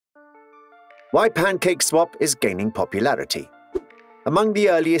Why Pancakeswap is gaining popularity. Among the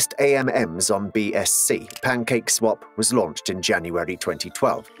earliest AMMs on BSC, Pancakeswap was launched in January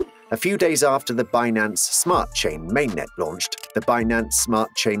 2012. A few days after the Binance Smart Chain mainnet launched, the Binance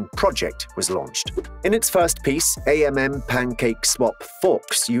Smart Chain project was launched. In its first piece, AMM Pancakeswap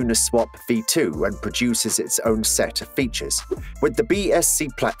forks Uniswap V2 and produces its own set of features. With the BSC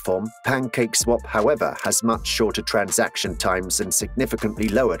platform, Pancakeswap, however, has much shorter transaction times and significantly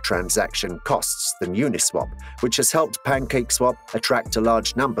lower transaction costs than Uniswap, which has helped Pancakeswap attract a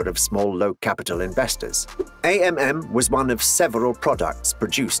large number of small, low-capital investors. AMM was one of several products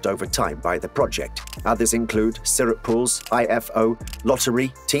produced over time by the project. Others include syrup pools, IFO,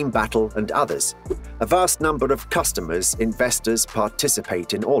 lottery, team battle, and others. A vast number of customers, investors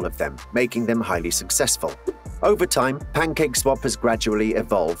participate in all of them, making them highly successful. Over time, Pancakeswap has gradually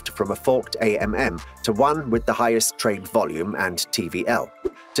evolved from a forked AMM to one with the highest trade volume and TVL.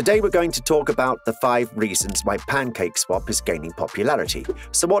 Today we're going to talk about the 5 reasons why Pancakeswap is gaining popularity,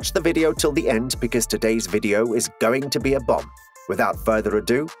 so watch the video till the end because today's video is going to be a bomb. Without further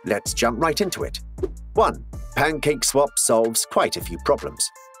ado, let's jump right into it. 1. Pancakeswap solves quite a few problems.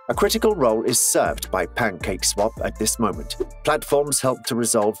 A critical role is served by Pancakeswap at this moment. Platforms help to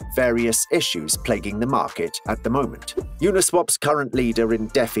resolve various issues plaguing the market at the moment. Uniswap's current leader in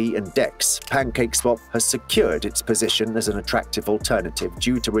DeFi and DEX, Pancakeswap has secured its position as an attractive alternative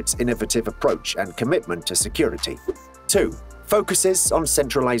due to its innovative approach and commitment to security. 2. Focuses on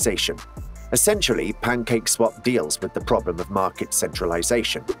centralization. Essentially, Pancakeswap deals with the problem of market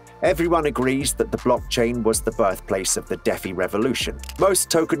centralization. Everyone agrees that the blockchain was the birthplace of the DeFi revolution. Most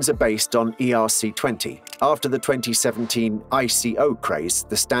tokens are based on ERC20. After the 2017 ICO craze,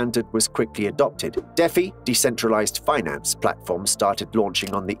 the standard was quickly adopted. DeFi, decentralized finance platforms, started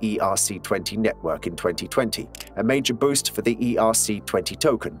launching on the ERC20 network in 2020, a major boost for the ERC20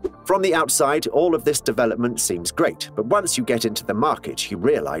 token. From the outside, all of this development seems great, but once you get into the market, you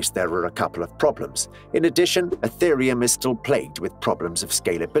realize there are a couple of problems. In addition, Ethereum is still plagued with problems of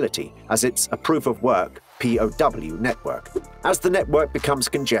scalability, as it's a proof-of-work POW network. As the network becomes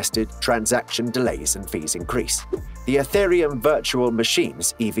congested, transaction delays and fees increase. The Ethereum virtual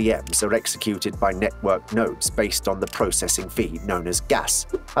machines, EVMs, are executed by network nodes based on the processing fee known as gas.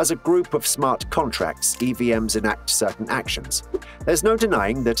 As a group of smart contracts, EVMs enact certain actions. There's no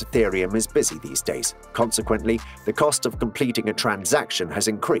denying that Ethereum is busy these days. Consequently, the cost of completing a transaction has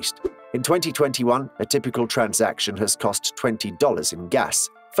increased. In 2021, a typical transaction has cost $20 in gas.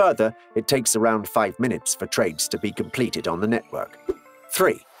 Further, it takes around 5 minutes for trades to be completed on the network.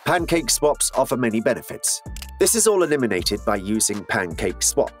 3. Pancakeswaps offer many benefits. This is all eliminated by using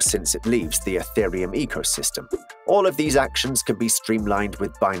Pancakeswap since it leaves the Ethereum ecosystem. All of these actions can be streamlined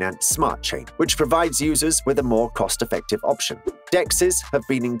with Binance Smart Chain, which provides users with a more cost-effective option. DEXs have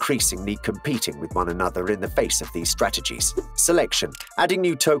been increasingly competing with one another in the face of these strategies. Selection. Adding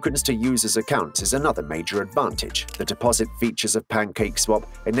new tokens to users' accounts is another major advantage. The deposit features of Pancakeswap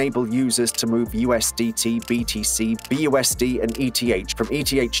enable users to move USDT, BTC, BUSD, and ETH from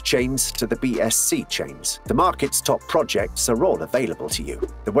ETH chains to the BSC chains. The market's top projects are all available to you.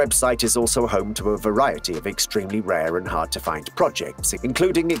 The website is also home to a variety of extremely rare and hard-to-find projects,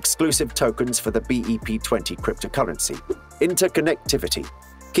 including exclusive tokens for the BEP20 cryptocurrency. Interconnectivity.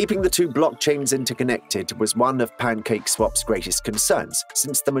 Keeping the two blockchains interconnected was one of Pancakeswap's greatest concerns,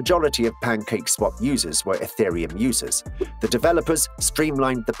 since the majority of Pancakeswap users were Ethereum users. The developers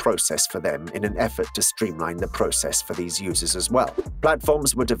streamlined the process for them in an effort to streamline the process for these users as well.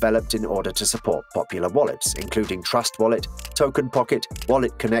 Platforms were developed in order to support popular wallets, including Trust Wallet, Token Pocket,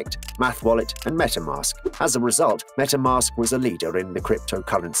 Wallet Connect, Math Wallet, and MetaMask. As a result, MetaMask was a leader in the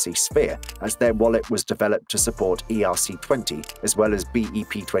cryptocurrency sphere, as their wallet was developed to support ERC20 as well as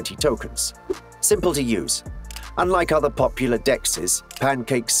BEP20 tokens. Simple to use. Unlike other popular DEXs,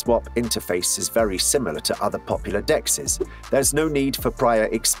 Pancakeswap interface is very similar to other popular DEXs. There's no need for prior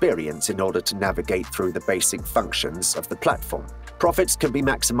experience in order to navigate through the basic functions of the platform. Profits can be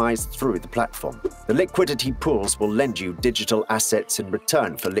maximized through the platform. The liquidity pools will lend you digital assets in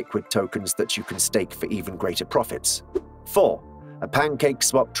return for liquid tokens that you can stake for even greater profits. 4. A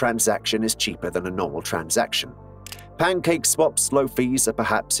Pancakeswap transaction is cheaper than a normal transaction. Pancakeswap's low fees are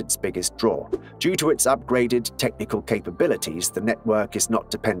perhaps its biggest draw. Due to its upgraded technical capabilities, the network is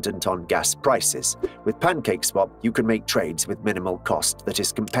not dependent on gas prices. With Pancakeswap, you can make trades with minimal cost that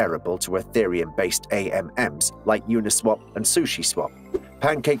is comparable to Ethereum-based AMMs like Uniswap and SushiSwap.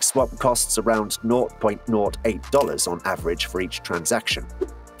 Pancakeswap costs around $0.08 on average for each transaction.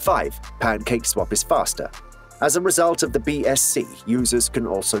 5. Pancakeswap is faster. As a result of the BSC, users can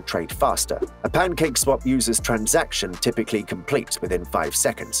also trade faster. A Pancakeswap user's transaction typically completes within 5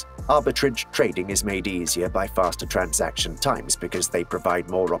 seconds. Arbitrage trading is made easier by faster transaction times because they provide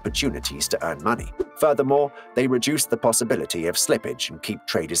more opportunities to earn money. Furthermore, they reduce the possibility of slippage and keep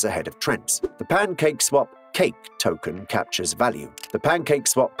traders ahead of trends. The Pancakeswap Cake token captures value. The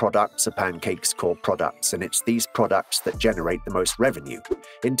Pancakeswap products are Pancake's core products, and it's these products that generate the most revenue.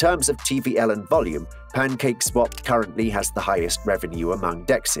 In terms of TVL and volume, Pancakeswap currently has the highest revenue among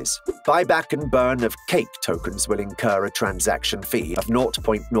DEXs. Buyback and burn of Cake tokens will incur a transaction fee of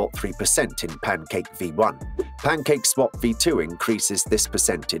 0.03% in Pancake V1. Pancakeswap V2 increases this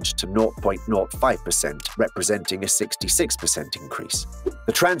percentage to 0.05%, representing a 66% increase.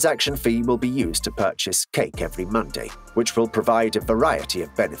 The transaction fee will be used to purchase Cake every Monday, which will provide a variety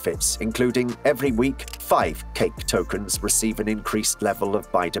of benefits, including every week, 5 Cake tokens receive an increased level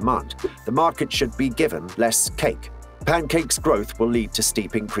of buy demand. The market should be given less Cake. Pancake's growth will lead to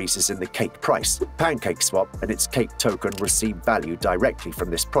steep increases in the Cake price. Pancakeswap and its Cake token receive value directly from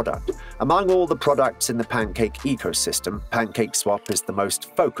this product. Among all the products in the Pancake ecosystem, Pancakeswap is the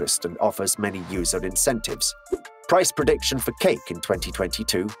most focused and offers many user incentives. Price prediction for Cake in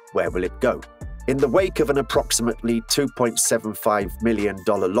 2022, where will it go? In the wake of an approximately $2.75 million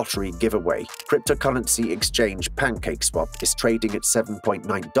lottery giveaway, cryptocurrency exchange Pancakeswap is trading at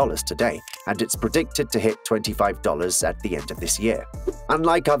 $7.9 today, and it's predicted to hit $25 at the end of this year.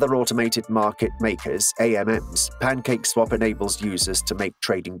 Unlike other automated market makers, AMMs, Pancakeswap enables users to make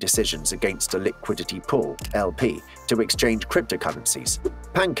trading decisions against a liquidity pool, LP, to exchange cryptocurrencies.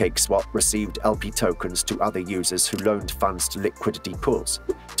 Pancakeswap received LP tokens to other users who loaned funds to liquidity pools.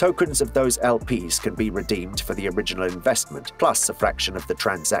 Tokens of those LPs can be redeemed for the original investment, plus a fraction of the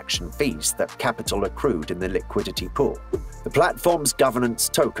transaction fees that capital accrued in the liquidity pool. The platform's governance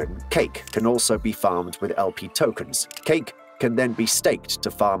token, Cake, can also be farmed with LP tokens. Cake can then be staked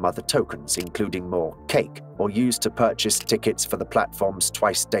to farm other tokens, including more Cake, or used to purchase tickets for the platform's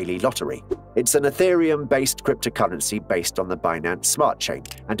twice-daily lottery. It's an Ethereum-based cryptocurrency based on the Binance Smart Chain,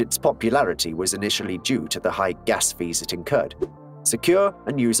 and its popularity was initially due to the high gas fees it incurred. Secure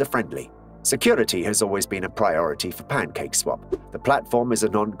and user-friendly. Security has always been a priority for Pancakeswap. The platform is a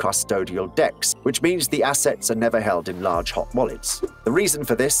non-custodial DEX, which means the assets are never held in large hot wallets. The reason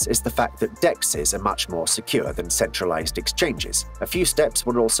for this is the fact that DEXs are much more secure than centralized exchanges. A few steps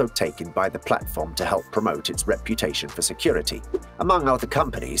were also taken by the platform to help promote its reputation for security. Among other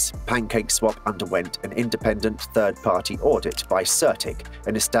companies, Pancakeswap underwent an independent third-party audit by Certic,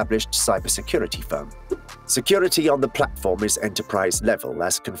 an established cybersecurity firm. Security on the platform is enterprise level,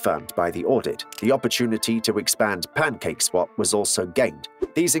 as confirmed by the audit. The opportunity to expand Pancakeswap was also gained.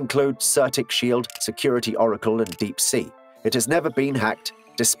 These include Certic Shield, Security Oracle, and DeepSea. It has never been hacked,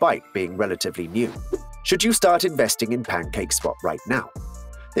 despite being relatively new. Should you start investing in Pancakeswap right now?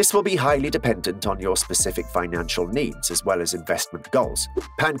 This will be highly dependent on your specific financial needs as well as investment goals.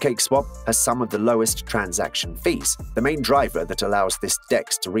 Pancakeswap has some of the lowest transaction fees, the main driver that allows this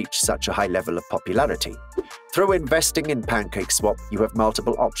DEX to reach such a high level of popularity. Through investing in Pancakeswap, you have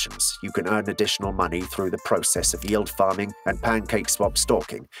multiple options. You can earn additional money through the process of yield farming and Pancakeswap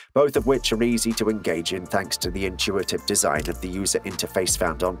stalking, both of which are easy to engage in thanks to the intuitive design of the user interface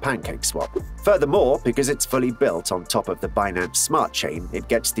found on Pancakeswap. Furthermore, because it's fully built on top of the Binance Smart Chain, it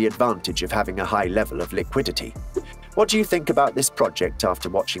gets the advantage of having a high level of liquidity. What do you think about this project after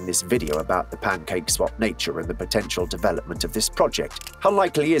watching this video about the Pancakeswap nature and the potential development of this project? How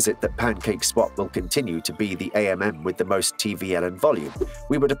likely is it that Pancakeswap will continue to be the AMM with the most TVL and volume?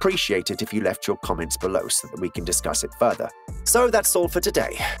 We would appreciate it if you left your comments below so that we can discuss it further. So that's all for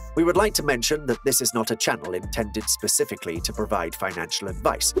today. We would like to mention that this is not a channel intended specifically to provide financial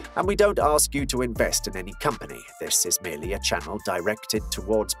advice, and we don't ask you to invest in any company. This is merely a channel directed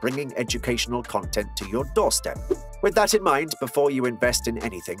towards bringing educational content to your doorstep. With that in mind, before you invest in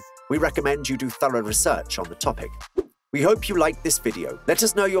anything, we recommend you do thorough research on the topic. We hope you liked this video. Let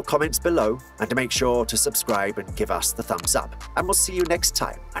us know your comments below, and make sure to subscribe and give us the thumbs up. And we'll see you next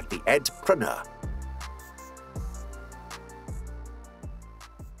time at the EdPreneur.